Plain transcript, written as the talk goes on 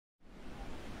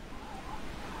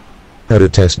How to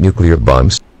test nuclear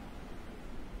bombs.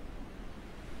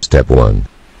 Step 1.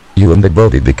 You and the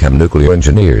buddy become nuclear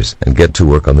engineers and get to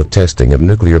work on the testing of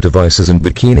nuclear devices in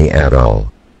Bikini Atoll.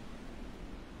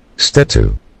 Step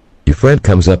 2. Your friend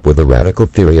comes up with a radical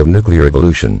theory of nuclear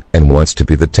evolution and wants to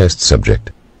be the test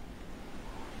subject.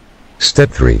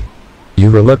 Step 3. You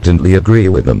reluctantly agree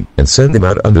with them and send them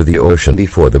out under the ocean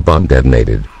before the bomb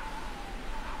detonated.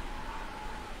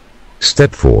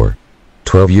 Step 4.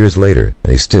 12 years later,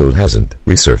 he still hasn't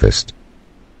resurfaced.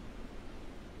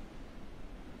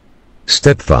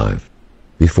 Step 5.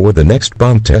 Before the next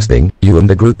bomb testing, you and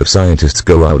a group of scientists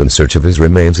go out in search of his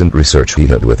remains and research he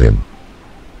had with him.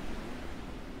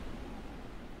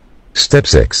 Step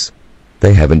 6.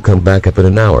 They haven't come back up in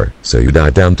an hour, so you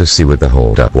dive down to see what the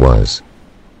holdup was.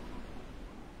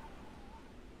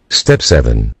 Step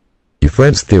 7. Your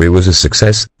friend's theory was a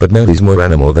success, but now he's more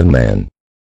animal than man.